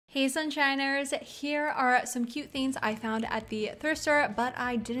Hey Sunshiners, here are some cute things I found at the thrift store, but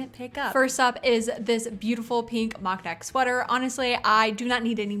I didn't pick up. First up is this beautiful pink mock neck sweater. Honestly, I do not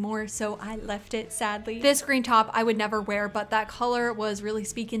need any more, so I left it sadly. This green top I would never wear, but that color was really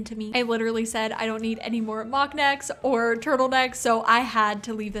speaking to me. I literally said I don't need any more mock necks or turtlenecks, so I had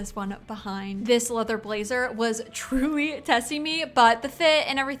to leave this one behind. This leather blazer was truly testing me, but the fit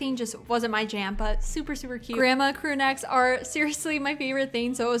and everything just wasn't my jam, but super, super cute. Grandma crew necks are seriously my favorite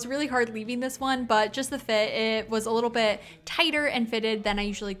thing, so it was really hard leaving this one, but just the fit, it was a little bit tighter and fitted than I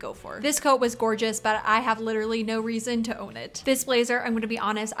usually go for. This coat was gorgeous, but I have literally no reason to own it. This blazer, I'm gonna be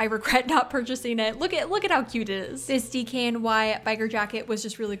honest, I regret not purchasing it. Look at how cute it is. This DKNY biker jacket was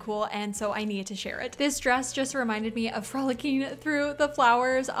just really cool, and so I needed to share it. This dress just reminded me of frolicking through the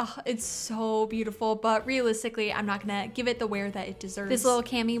flowers. Oh, it's so beautiful, but realistically, I'm not gonna give it the wear that it deserves. This little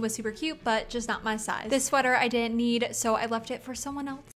cami was super cute, but just not my size. This sweater I didn't need, so I left it for someone else.